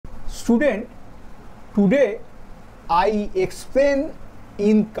Student, today I explain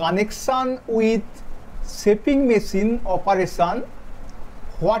in connection with shaping machine operation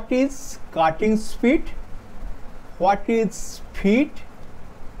what is cutting speed, what is feet,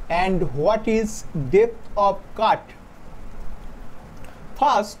 and what is depth of cut.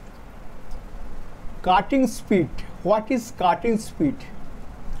 First, cutting speed. What is cutting speed?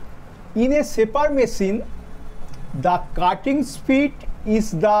 In a shaper machine, the cutting speed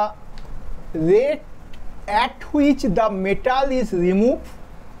is the rate at which the metal is removed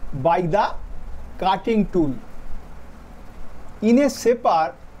by the cutting tool. In a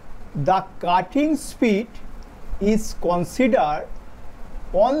shaper, the cutting speed is considered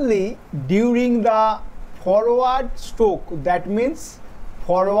only during the forward stroke, that means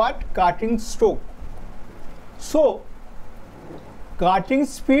forward cutting stroke. So, cutting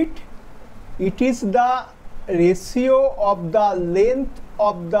speed, it is the ratio of the length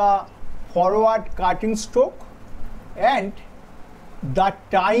of the forward cutting stroke and the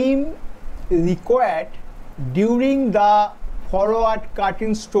time required during the forward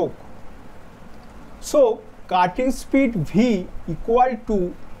cutting stroke. So, cutting speed V equal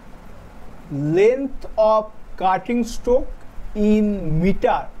to length of cutting stroke in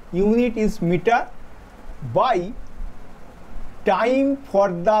meter, unit is meter, by time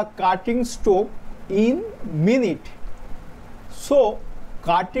for the cutting stroke in minute. So,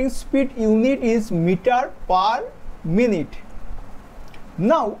 cutting speed unit is meter per minute.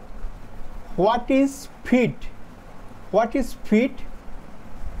 Now, what is feet? What is feet?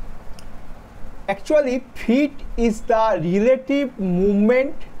 Actually, feet is the relative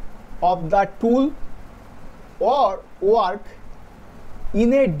movement of the tool or work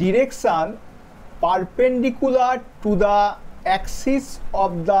in a direction perpendicular to the axis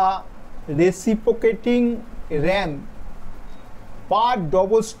of the reciprocating ram per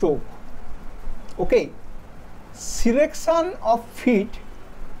double stroke. Okay, selection of feet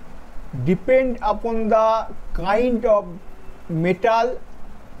depend upon the kind of metal,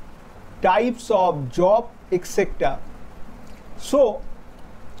 types of job, etc. So,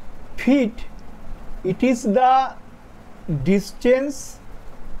 feet, it is the distance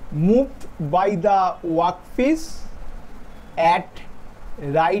moved by the workpiece at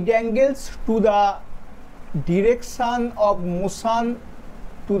right angles to the direction of motion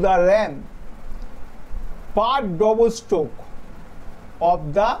to the ram per double stroke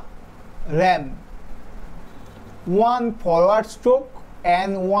of the ram. One forward stroke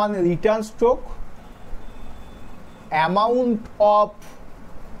and one return stroke. Amount of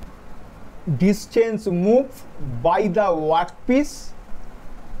distance moved by the workpiece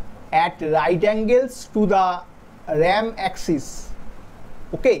at right angles to the ram axis.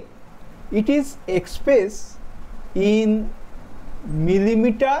 Okay, it is expressed in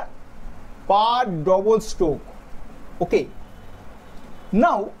millimeter per double stroke. Okay,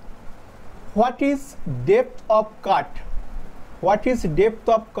 now what is depth of cut? What is depth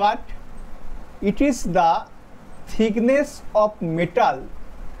of cut? It is the thickness of metal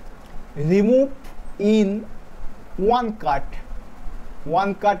removed in one cut.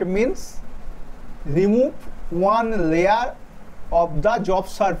 One cut means remove one layer of the job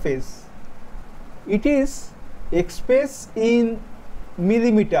surface. It is expressed in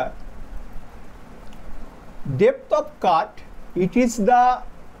millimeter. Depth of cut, it is the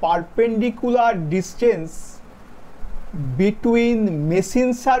perpendicular distance between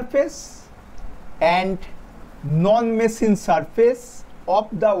machine surface and non-machine surface of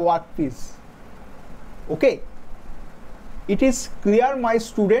the workpiece. Okay, it is clear, my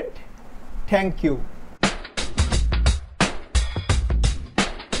student. Thank you.